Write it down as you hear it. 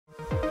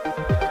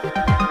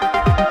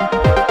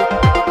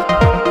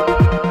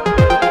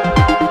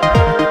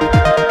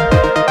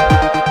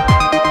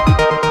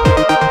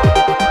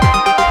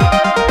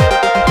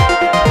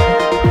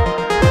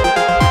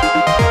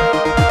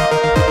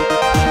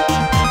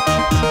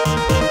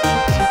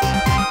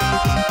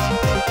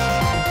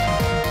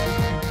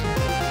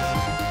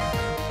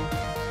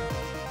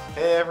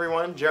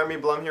Jeremy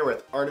Blum here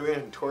with Arduino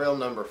tutorial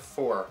number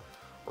 4.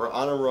 We're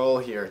on a roll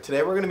here.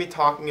 Today we're going to be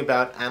talking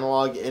about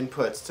analog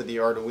inputs to the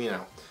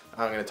Arduino.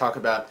 I'm going to talk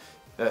about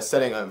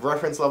setting a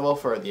reference level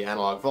for the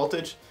analog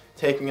voltage,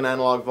 taking an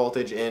analog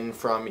voltage in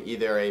from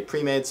either a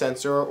pre-made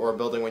sensor or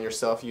building one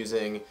yourself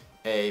using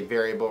a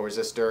variable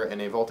resistor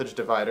and a voltage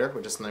divider,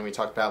 which is something we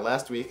talked about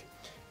last week.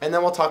 And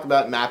then we'll talk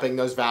about mapping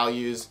those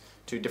values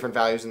to different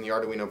values in the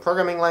Arduino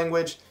programming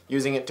language,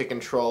 using it to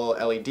control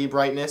LED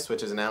brightness,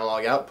 which is an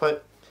analog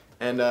output,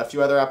 and a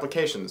few other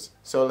applications.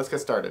 So let's get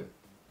started.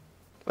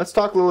 Let's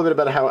talk a little bit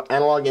about how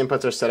analog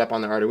inputs are set up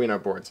on the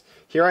Arduino boards.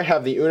 Here I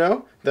have the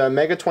Uno, the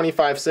Mega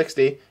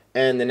 2560,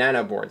 and the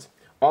Nano boards.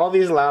 All of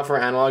these allow for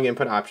analog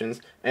input options,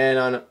 and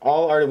on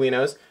all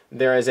Arduinos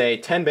there is a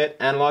 10-bit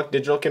analog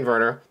digital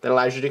converter that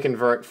allows you to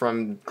convert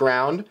from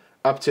ground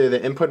up to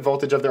the input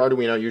voltage of the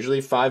Arduino, usually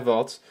 5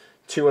 volts,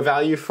 to a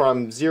value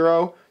from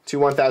 0 to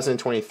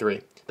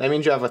 1023. That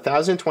means you have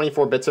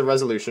 1024 bits of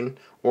resolution,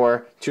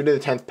 or 2 to the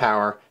 10th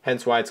power,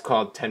 hence why it's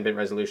called 10-bit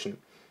resolution.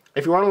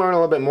 If you want to learn a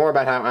little bit more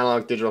about how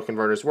analog digital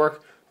converters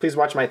work, please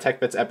watch my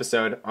TechBits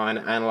episode on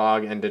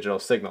analog and digital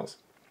signals.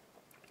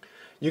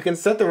 You can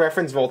set the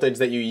reference voltage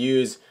that you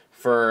use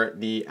for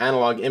the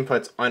analog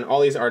inputs on all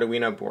these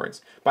Arduino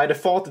boards. By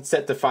default, it's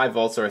set to 5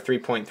 volts or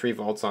 3.3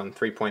 volts on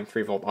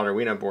 3.3 volt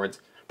Arduino boards,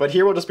 but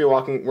here we'll just be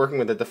working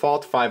with the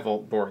default 5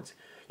 volt boards.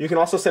 You can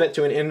also set it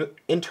to an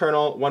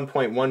internal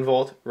 1.1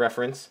 volt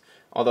reference,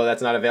 although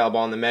that's not available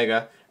on the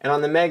Mega. And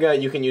on the Mega,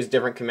 you can use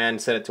different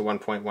commands, set it to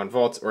 1.1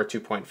 volts or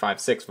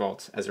 2.56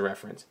 volts as a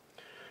reference.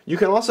 You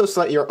can also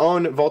set your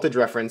own voltage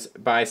reference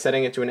by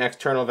setting it to an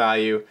external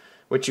value,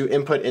 which you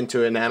input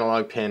into an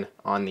analog pin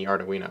on the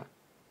Arduino.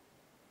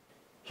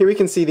 Here we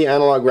can see the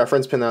analog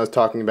reference pin that I was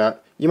talking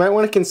about. You might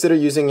want to consider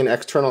using an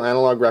external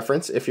analog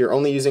reference if you're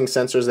only using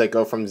sensors that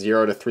go from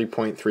 0 to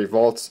 3.3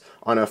 volts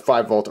on a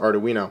 5 volt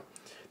Arduino.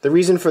 The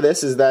reason for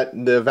this is that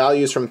the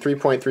values from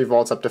 3.3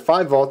 volts up to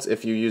 5 volts,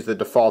 if you use the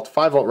default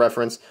 5 volt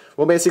reference,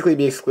 will basically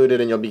be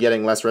excluded and you'll be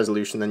getting less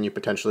resolution than you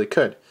potentially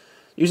could.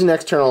 Using an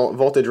external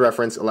voltage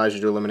reference allows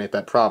you to eliminate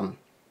that problem.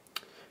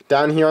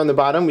 Down here on the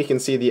bottom we can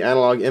see the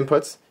analog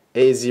inputs,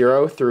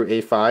 A0 through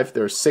A5.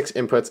 There are 6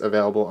 inputs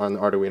available on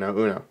the Arduino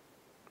Uno.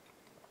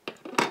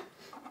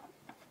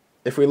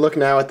 If we look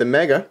now at the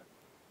Mega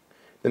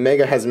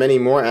has many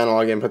more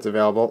analog inputs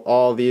available.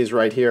 All these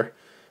right here.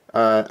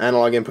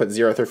 Analog input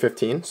 0 through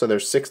 15, so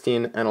there's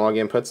 16 analog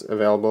inputs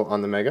available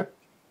on the Mega.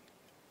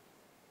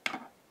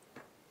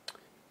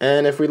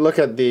 And if we look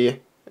at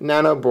the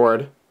Nano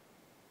board,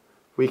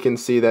 we can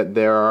see that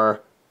there are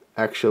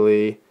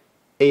actually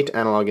 8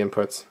 analog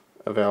inputs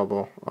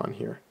available on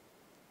here.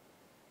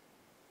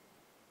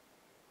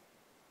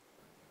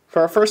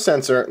 For our first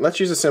sensor,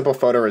 let's use a simple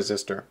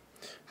photoresistor.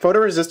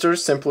 Photoresistors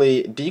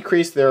simply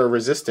decrease their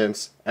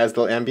resistance as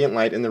the ambient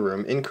light in the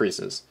room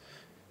increases.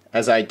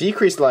 As I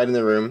decrease light in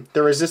the room,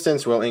 the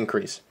resistance will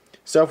increase.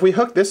 So if we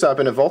hook this up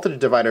in a voltage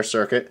divider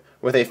circuit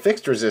with a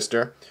fixed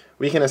resistor,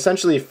 we can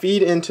essentially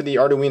feed into the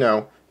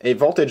Arduino a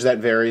voltage that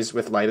varies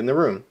with light in the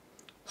room.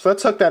 So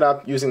let's hook that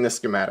up using this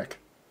schematic.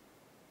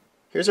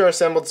 Here's our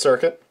assembled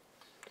circuit.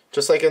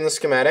 Just like in the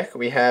schematic,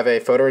 we have a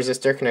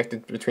photoresistor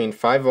connected between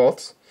 5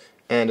 volts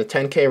and a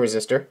 10K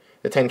resistor.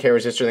 The 10K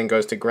resistor then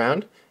goes to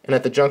ground, and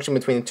at the junction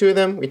between the two of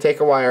them, we take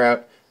a wire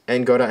out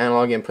and go to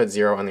analog input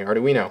 0 on the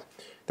Arduino.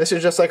 This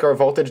is just like our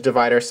voltage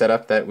divider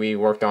setup that we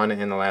worked on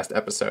in the last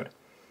episode.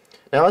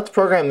 Now let's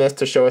program this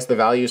to show us the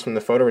values from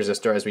the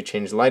photoresistor as we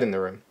change the light in the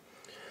room.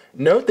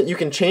 Note that you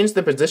can change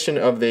the position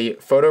of the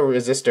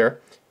photoresistor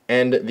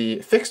and the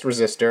fixed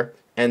resistor,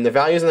 and the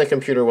values in the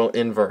computer will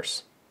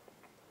inverse.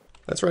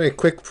 Let's write a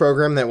quick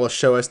program that will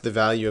show us the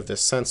value of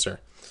this sensor.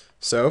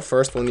 So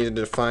first we'll need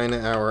to define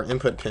our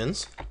input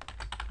pins.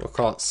 We'll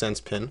call it sense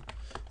pin.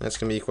 That's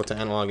going to be equal to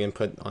analog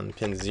input on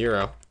pin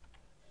 0.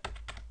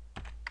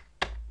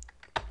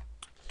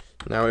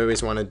 Now we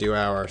always want to do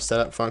our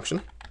setup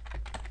function.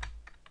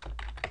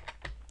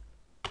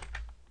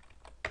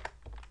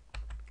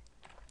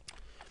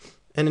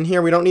 And in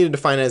here we don't need to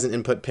define it as an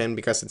input pin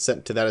because it's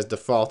set to that as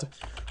default.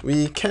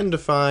 We can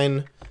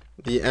define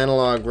the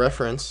analog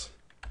reference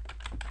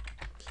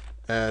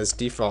as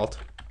default.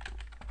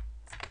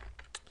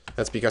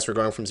 That's because we're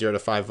going from 0 to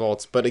 5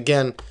 volts. But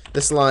again,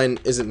 this line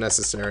isn't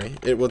necessary.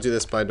 It will do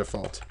this by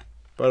default.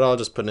 But I'll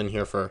just put it in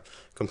here for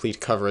complete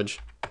coverage.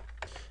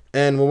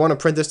 And we'll want to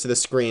print this to the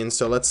screen,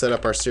 so let's set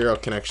up our serial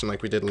connection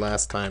like we did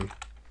last time.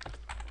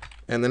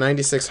 And the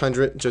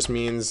 9600 just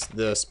means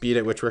the speed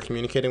at which we're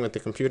communicating with the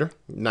computer.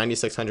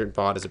 9600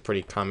 baud is a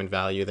pretty common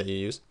value that you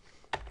use.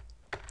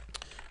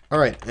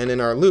 Alright, and in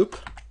our loop,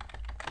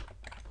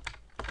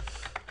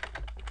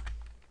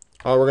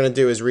 all we're going to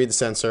do is read the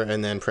sensor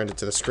and then print it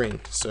to the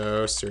screen.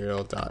 So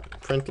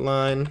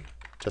serial.println,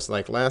 just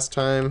like last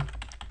time,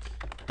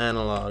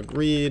 analog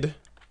read,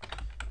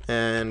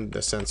 and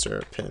the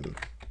sensor pin.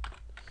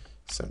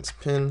 Sense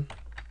pin.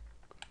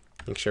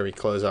 Make sure we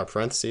close our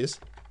parentheses.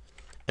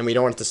 And we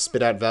don't want it to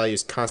spit out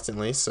values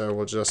constantly, so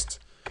we'll just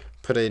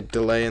put a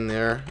delay in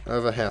there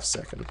of a ½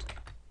 second.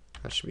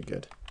 That should be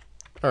good.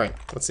 Alright,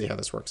 let's see how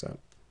this works out.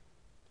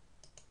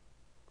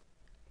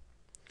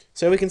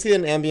 So we can see that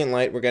in ambient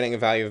light, we're getting a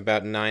value of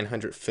about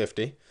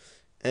 950.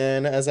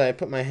 And as I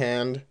put my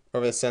hand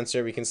over the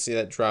sensor, we can see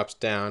that drops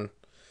down.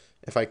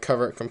 If I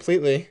cover it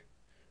completely,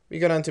 we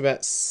go down to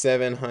about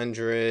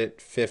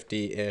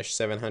 750-ish,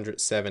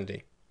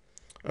 770.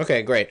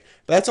 Okay, great.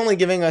 But that's only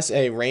giving us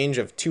a range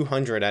of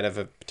 200 out of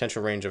a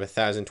potential range of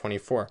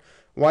 1024.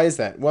 Why is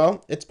that?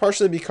 Well, it's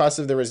partially because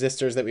of the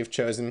resistors that we've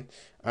chosen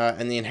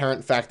and the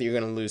inherent fact that you're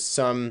going to lose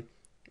some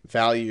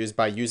values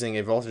by using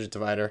a voltage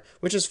divider,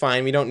 which is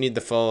fine. We don't need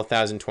the full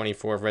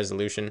 1024 of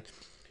resolution.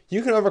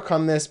 You can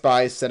overcome this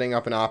by setting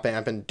up an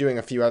op-amp and doing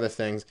a few other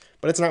things,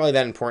 but it's not really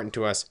that important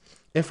to us.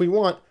 If we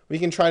want, we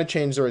can try to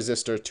change the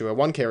resistor to a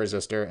 1K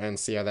resistor and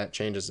see how that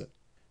changes it.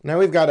 Now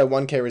we've got a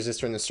 1K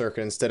resistor in the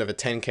circuit instead of a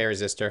 10K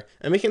resistor,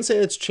 and we can say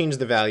let's change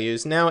the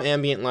values. Now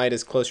ambient light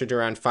is closer to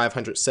around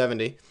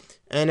 570,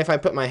 and if I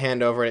put my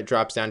hand over it, it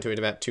drops down to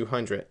about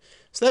 200.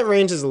 So that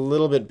range is a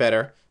little bit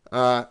better,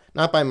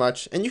 not by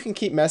much, and you can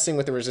keep messing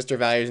with the resistor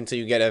values until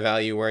you get a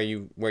value where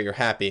you're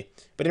happy.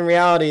 But in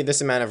reality,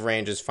 this amount of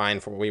range is fine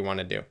for what we want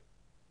to do.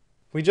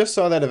 We just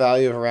saw that a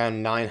value of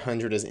around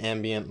 900 is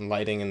ambient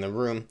lighting in the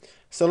room,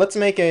 so let's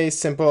make a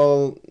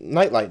simple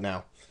night light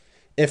now.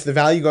 If the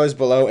value goes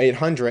below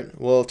 800,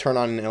 we'll turn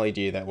on an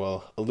LED that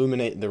will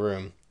illuminate the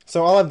room.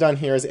 So all I've done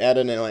here is add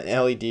an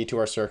LED to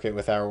our circuit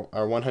with our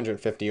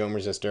 150 ohm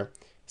resistor,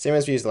 same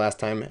as we used last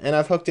time, and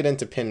I've hooked it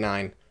into pin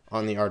 9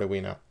 on the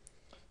Arduino.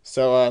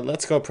 So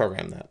let's go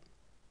program that.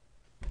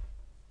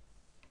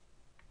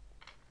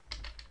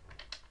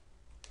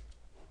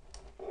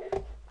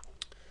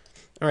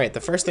 Alright,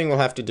 the first thing we'll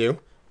have to do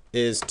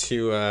is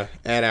to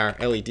add our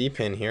LED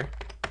pin here.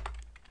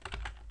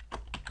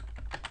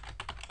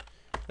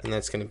 And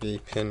that's going to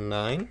be pin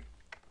 9.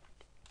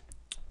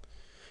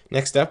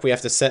 Next up, we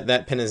have to set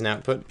that pin as an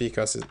output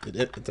because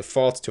it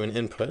defaults to an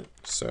input.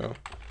 So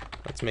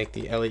let's make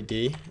the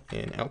LED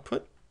an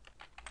output.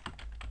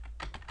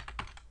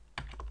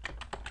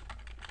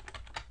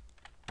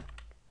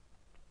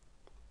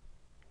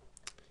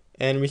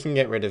 And we can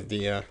get rid of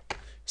the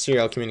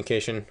serial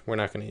communication. We're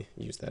not going to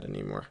use that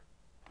anymore.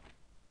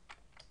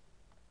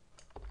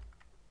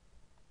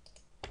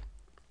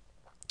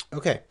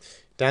 Okay,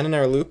 down in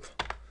our loop,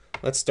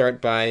 let's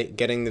start by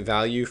getting the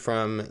value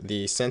from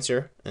the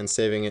sensor and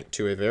saving it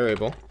to a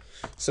variable.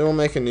 So we'll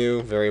make a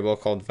new variable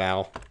called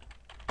val.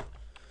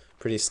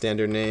 Pretty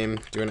standard name.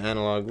 Do an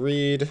analog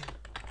read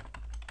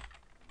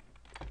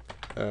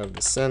of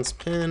the sense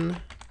pin.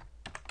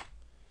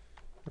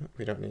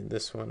 We don't need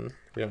this one.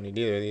 We don't need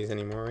either of these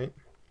anymore, right?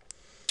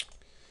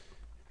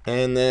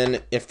 And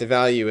then if the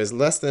value is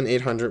less than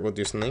 800, we'll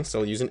do something. So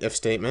we'll use an if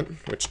statement,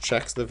 which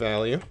checks the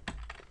value.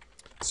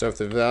 So if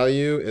the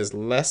value is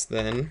less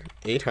than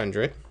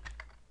 800,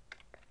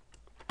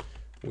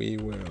 we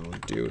will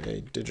do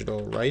a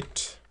digital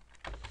write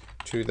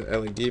to the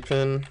LED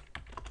pin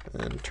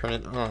and turn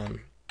it on.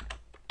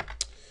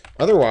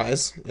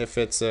 Otherwise, if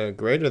it's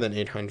greater than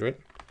 800,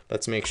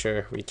 let's make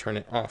sure we turn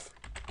it off.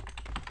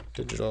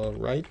 Digital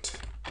write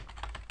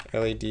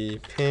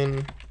LED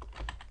pin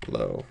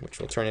low, which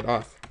will turn it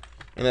off.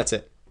 And that's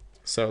it.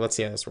 So let's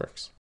see how this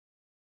works.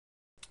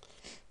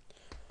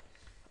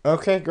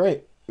 Okay,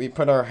 great. We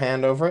put our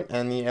hand over it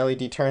and the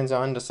LED turns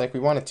on just like we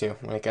want it to.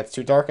 When it gets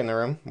too dark in the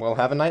room, we'll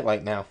have a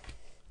nightlight now.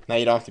 Now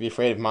you don't have to be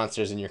afraid of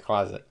monsters in your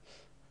closet.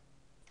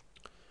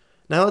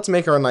 Now let's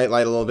make our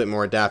nightlight a little bit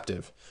more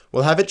adaptive.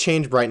 We'll have it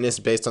change brightness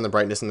based on the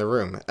brightness in the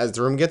room. As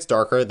the room gets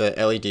darker, the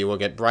LED will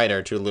get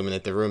brighter to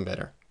illuminate the room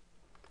better.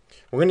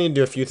 We're going to need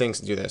to do a few things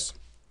to do this.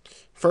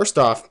 First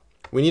off,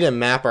 we need to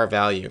map our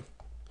value.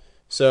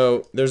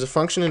 So there's a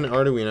function in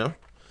Arduino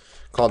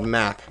called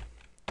map.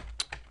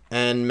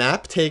 And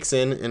map takes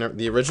in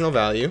the original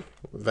value,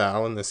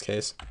 val in this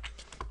case,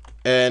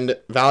 and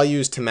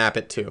values to map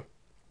it to.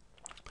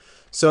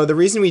 So the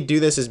reason we do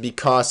this is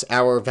because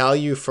our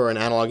value for an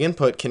analog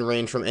input can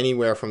range from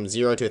anywhere from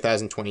 0 to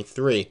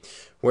 1023,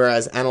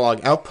 whereas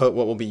analog output,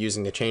 what we'll be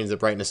using to change the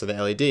brightness of the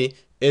LED,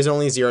 is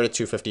only 0 to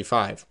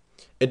 255.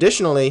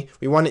 Additionally,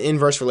 we want an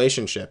inverse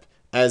relationship.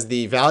 As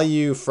the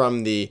value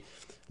from the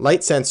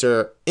light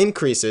sensor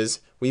increases,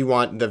 we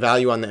want the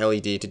value on the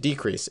LED to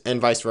decrease, and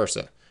vice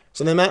versa.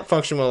 So the map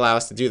function will allow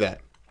us to do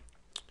that.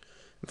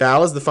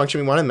 Val is the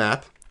function we want to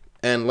map,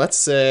 and let's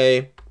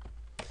say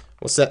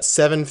we'll set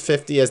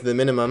 750 as the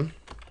minimum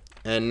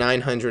and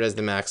 900 as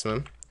the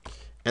maximum,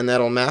 and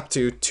that'll map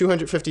to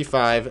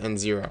 255 and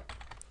 0.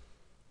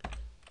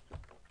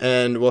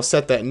 And we'll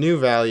set that new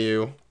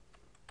value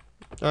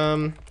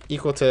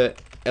equal to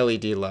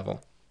LED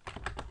level.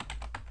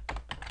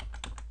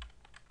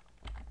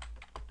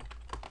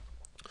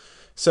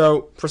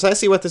 So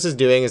precisely what this is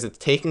doing is it's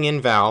taking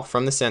in val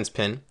from the sense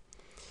pin.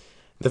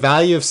 The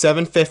value of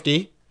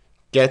 750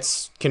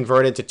 gets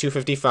converted to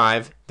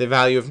 255. The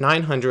value of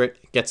 900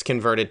 gets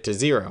converted to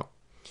 0.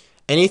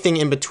 Anything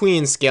in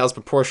between scales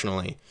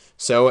proportionally.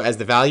 So as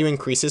the value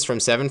increases from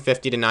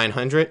 750 to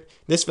 900,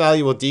 this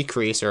value will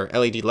decrease, or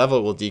LED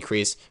level will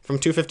decrease, from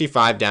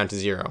 255 down to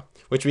 0,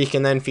 which we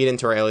can then feed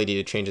into our LED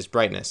to change its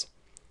brightness.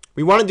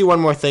 We want to do one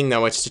more thing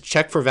though, which is to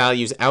check for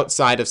values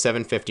outside of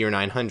 750 or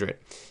 900.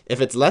 If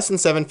it's less than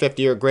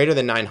 750 or greater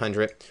than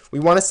 900, we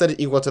want to set it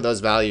equal to those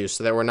values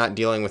so that we're not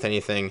dealing with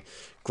anything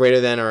greater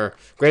than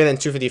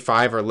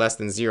 255 or less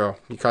than 0,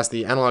 because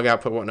the analog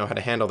output won't know how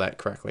to handle that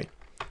correctly.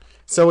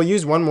 So we'll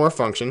use one more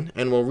function,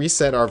 and we'll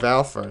reset our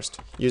val first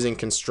using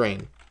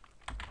constrain.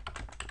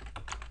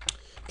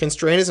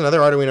 Constrain is another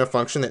Arduino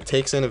function that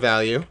takes in a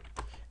value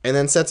and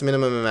then sets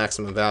minimum and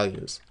maximum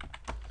values.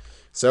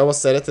 So we'll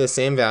set it to the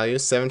same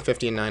values,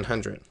 750 and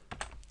 900.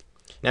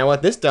 Now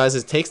what this does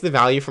is takes the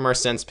value from our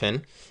sense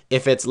pin.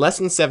 If it's less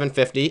than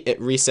 750, it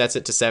resets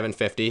it to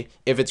 750.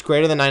 If it's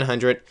greater than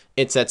 900,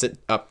 it sets it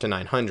up to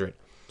 900.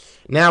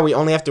 Now we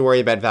only have to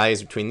worry about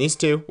values between these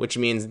two, which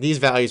means these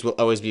values will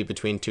always be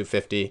between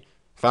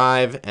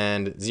 255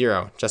 and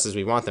 0, just as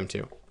we want them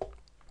to.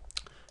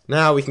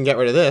 Now we can get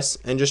rid of this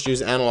and just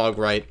use analog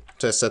write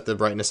to set the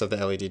brightness of the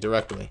LED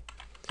directly.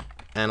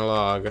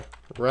 Analog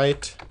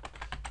write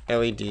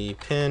LED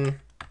pin,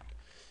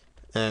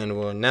 and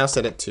we'll now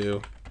set it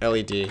to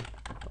LED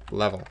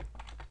level.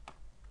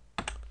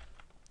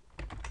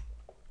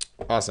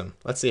 Awesome.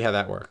 Let's see how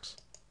that works.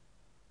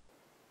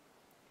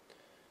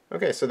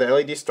 Okay, so the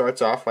LED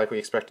starts off like we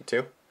expect it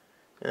to.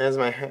 And as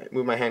I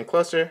move my hand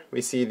closer,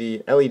 we see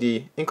the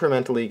LED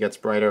incrementally gets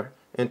brighter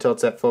until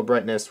it's at full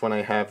brightness when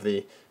I have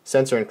the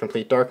sensor in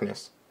complete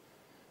darkness.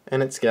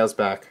 And it scales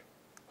back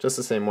just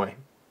the same way.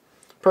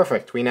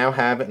 Perfect. We now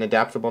have an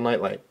adaptable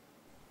nightlight.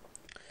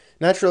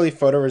 Naturally,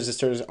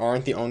 photoresistors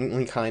aren't the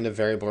only kind of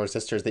variable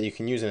resistors that you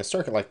can use in a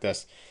circuit like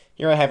this.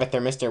 Here I have a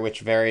thermistor which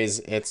varies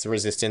its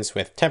resistance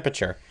with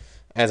temperature.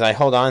 As I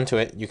hold on to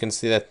it, you can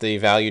see that the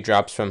value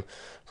drops from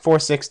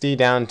 460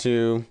 down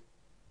to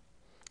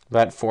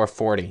about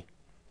 440.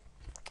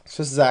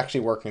 So this is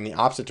actually working in the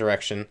opposite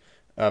direction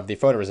of the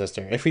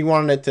photoresistor. If we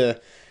wanted it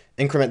to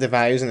increment the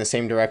values in the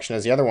same direction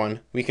as the other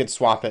one, we could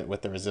swap it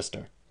with the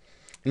resistor.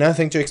 Another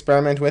thing to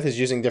experiment with is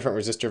using different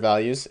resistor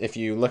values. If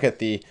you look at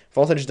the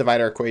voltage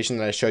divider equation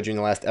that I showed you in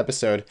the last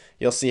episode,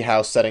 you'll see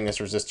how setting this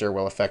resistor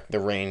will affect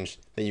the range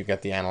that you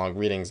get the analog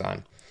readings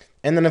on.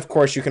 And then of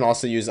course you can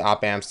also use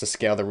op amps to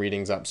scale the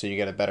readings up so you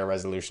get a better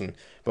resolution,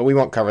 but we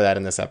won't cover that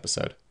in this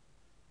episode.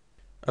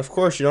 Of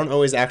course, you don't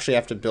always actually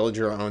have to build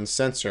your own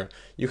sensor.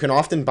 You can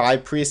often buy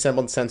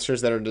pre-assembled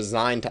sensors that are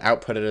designed to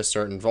output at a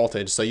certain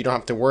voltage, so you don't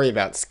have to worry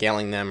about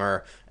scaling them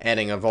or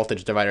adding a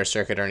voltage divider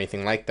circuit or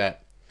anything like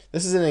that.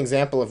 This is an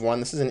example of one.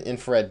 This is an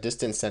infrared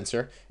distance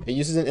sensor. It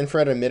uses an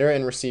infrared emitter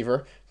and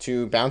receiver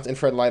to bounce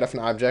infrared light off an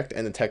object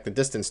and detect the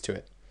distance to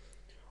it.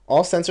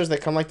 All sensors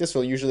that come like this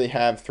will usually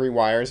have 3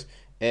 wires,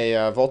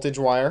 a voltage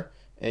wire,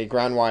 a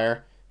ground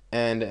wire,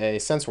 and a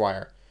sense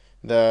wire.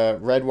 The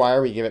red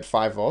wire, we give it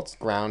 5 volts.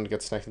 Ground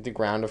gets connected to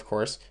ground, of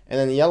course. And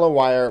then the yellow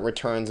wire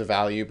returns a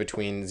value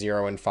between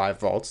 0 and 5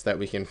 volts that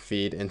we can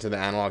feed into the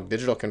analog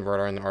digital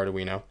converter in the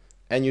Arduino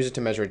and use it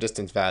to measure a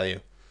distance value.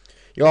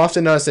 You'll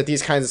often notice that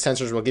these kinds of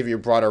sensors will give you a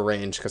broader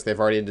range because they've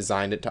already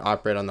designed it to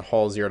operate on the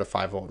whole 0 to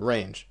 5 volt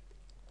range.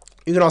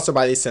 You can also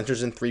buy these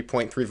sensors in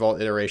 3.3 volt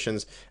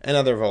iterations and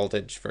other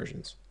voltage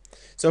versions.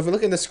 So if we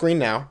look at the screen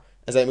now,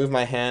 as I move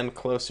my hand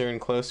closer and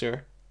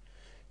closer,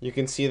 you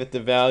can see that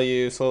the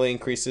value slowly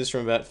increases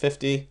from about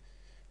 50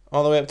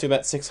 all the way up to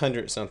about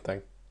 600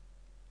 something.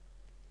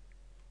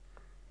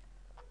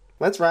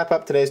 Let's wrap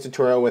up today's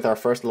tutorial with our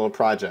first little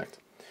project.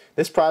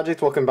 This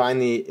project will combine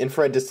the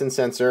infrared distance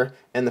sensor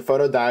and the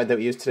photodiode that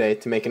we used today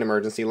to make an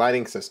emergency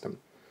lighting system.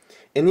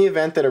 In the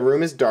event that a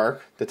room is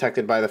dark,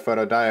 detected by the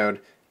photodiode,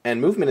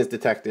 and movement is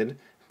detected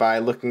by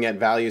looking at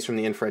values from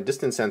the infrared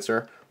distance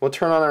sensor, we'll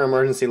turn on our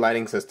emergency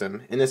lighting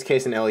system, in this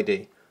case an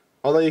LED.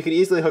 Although you could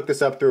easily hook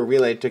this up through a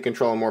relay to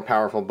control a more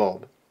powerful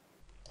bulb.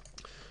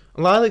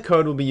 A lot of the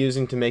code we'll be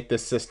using to make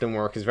this system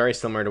work is very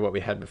similar to what we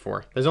had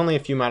before. There's only a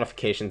few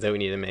modifications that we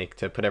need to make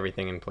to put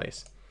everything in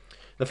place.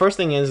 The first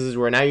thing is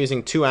we're now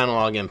using 2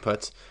 analog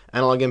inputs,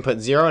 analog input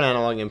 0 and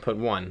analog input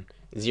 1.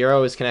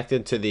 0 is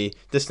connected to the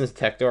distance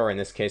detector, or in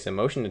this case a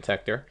motion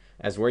detector,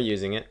 as we're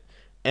using it,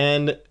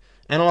 and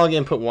analog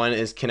input 1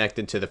 is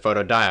connected to the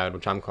photodiode,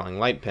 which I'm calling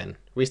light pin.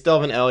 We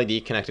still have an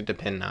LED connected to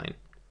pin 9.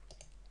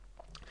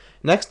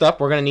 Next up,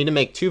 we're going to need to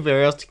make 2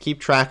 variables to keep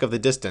track of the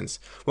distance.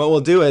 What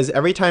we'll do is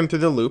every time through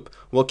the loop,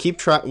 we'll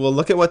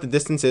look at what the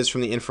distance is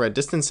from the infrared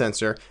distance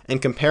sensor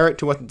and compare it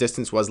to what the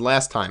distance was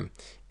last time.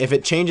 If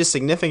it changes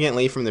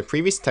significantly from the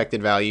previous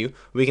detected value,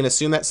 we can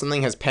assume that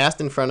something has passed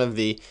in front of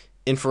the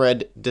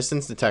infrared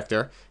distance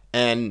detector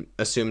and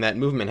assume that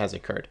movement has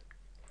occurred.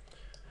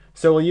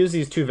 So we'll use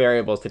these 2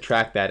 variables to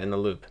track that in the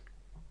loop.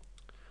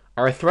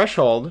 Our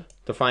threshold,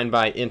 defined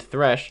by int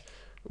thresh,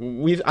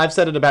 I've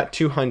set it about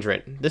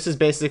 200. This is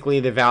basically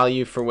the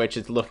value for which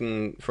it's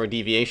looking for a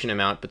deviation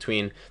amount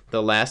between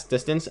the last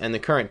distance and the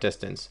current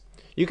distance.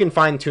 You can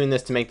fine tune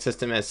this to make the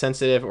system as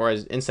sensitive or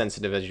as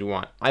insensitive as you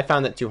want. I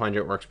found that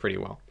 200 works pretty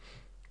well.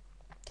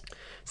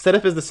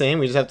 Setup is the same.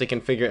 We just have to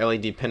configure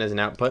LED pin as an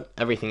output.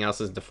 Everything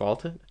else is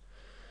defaulted.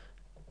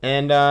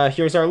 And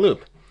here's our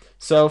loop.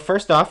 So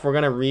first off, we're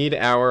going to read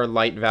our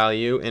light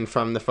value in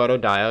from the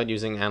photodiode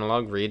using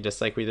analog read,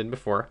 just like we did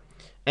before.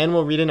 and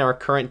we'll read in our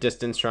current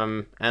distance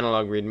from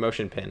analog read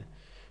motion pin.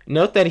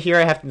 Note that here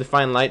I have to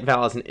define light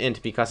val as an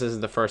int because this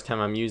is the first time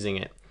I'm using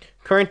it.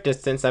 Current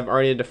distance I've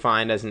already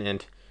defined as an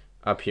int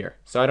up here,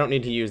 so I don't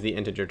need to use the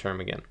integer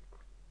term again.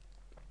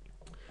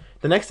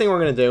 The next thing we're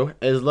going to do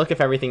is look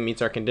if everything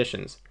meets our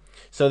conditions.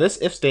 So this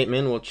if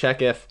statement will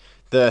check if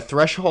the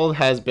threshold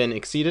has been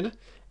exceeded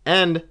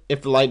and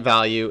if the light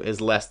value is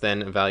less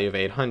than a value of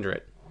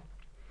 800.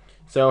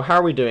 So how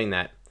are we doing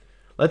that?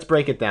 Let's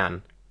break it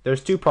down.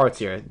 There's two parts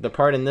here, the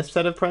part in this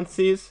set of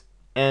parentheses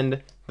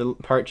and the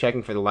part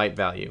checking for the light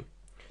value.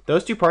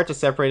 Those two parts are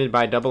separated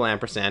by double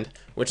ampersand,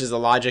 which is a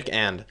logic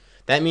AND.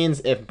 That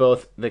means if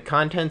both the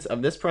contents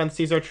of this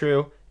parentheses are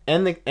true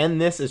and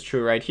this is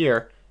true right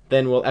here,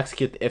 then we'll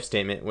execute the if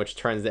statement, which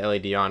turns the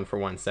LED on for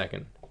 1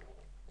 second.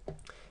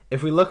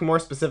 If we look more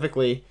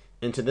specifically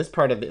into this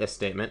part of the if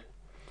statement,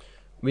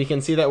 we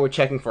can see that we're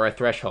checking for our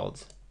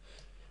thresholds.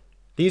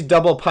 These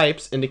double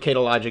pipes indicate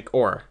a logic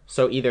OR,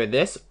 so either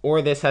this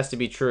or this has to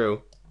be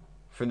true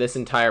for this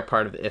entire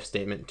part of the if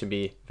statement to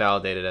be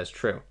validated as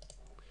true.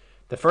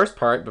 The first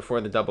part,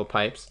 before the double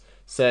pipes,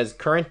 says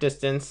current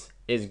distance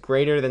is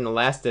greater than the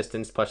last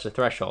distance plus the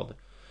threshold.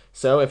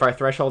 So if our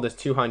threshold is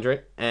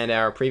 200 and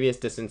our previous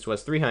distance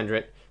was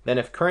 300, then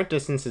if current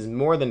distance is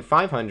more than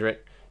 500,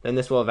 then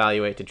this will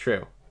evaluate to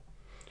true.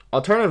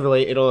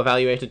 Alternatively, it'll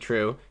evaluate to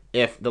true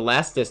if the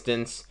last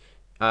distance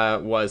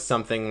was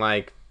something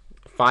like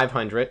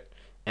 500,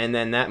 and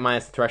then that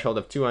minus the threshold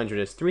of 200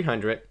 is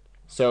 300.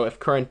 So if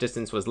current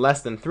distance was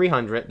less than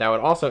 300, that would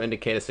also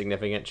indicate a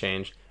significant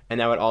change, and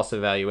that would also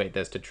evaluate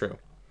this to true.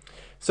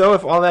 So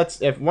if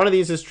one of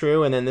these is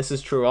true and then this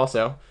is true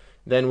also,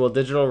 then we'll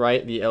digital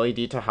write the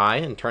LED to high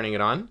and turning it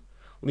on.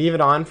 Leave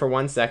it on for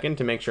 1 second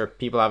to make sure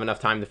people have enough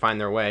time to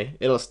find their way.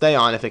 It'll stay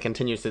on if it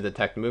continues to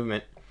detect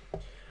movement.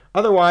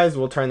 Otherwise,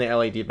 we'll turn the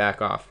LED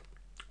back off.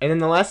 And then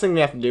the last thing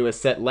we have to do is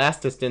set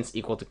last distance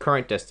equal to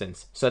current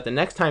distance, so that the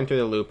next time through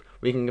the loop,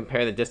 we can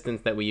compare the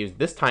distance that we used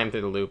this time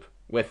through the loop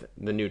with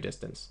the new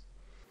distance.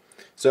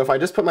 So if I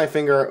just put my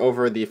finger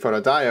over the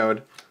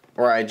photodiode,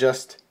 or I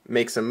just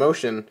make some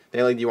motion,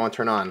 the LED won't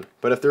turn on.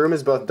 But if the room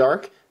is both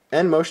dark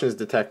and motion is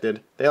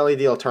detected, the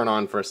LED will turn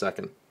on for a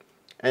second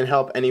and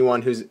help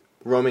anyone who's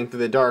roaming through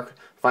the dark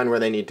find where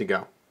they need to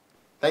go.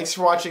 Thanks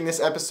for watching this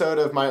episode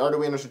of my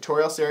Arduino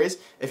tutorial series.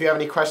 If you have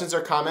any questions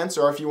or comments,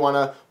 or if you want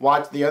to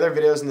watch the other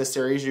videos in this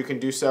series, you can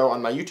do so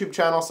on my YouTube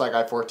channel,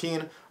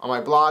 SciGuy14, on my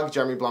blog,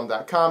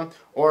 jeremyblum.com,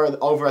 or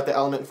over at the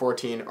Element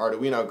 14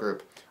 Arduino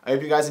group. I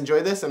hope you guys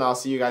enjoyed this, and I'll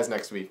see you guys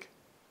next week.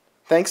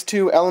 Thanks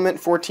to Element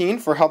 14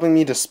 for helping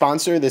me to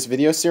sponsor this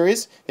video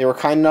series. They were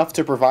kind enough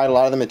to provide a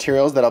lot of the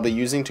materials that I'll be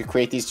using to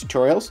create these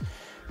tutorials.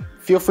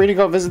 Feel free to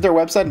go visit their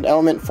website at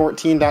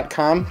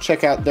element14.com.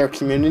 Check out their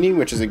community,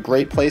 which is a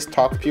great place to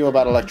talk to people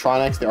about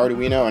electronics, the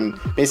Arduino, and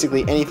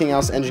basically anything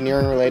else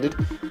engineering related.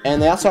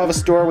 And they also have a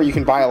store where you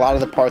can buy a lot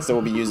of the parts that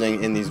we'll be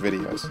using in these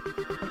videos.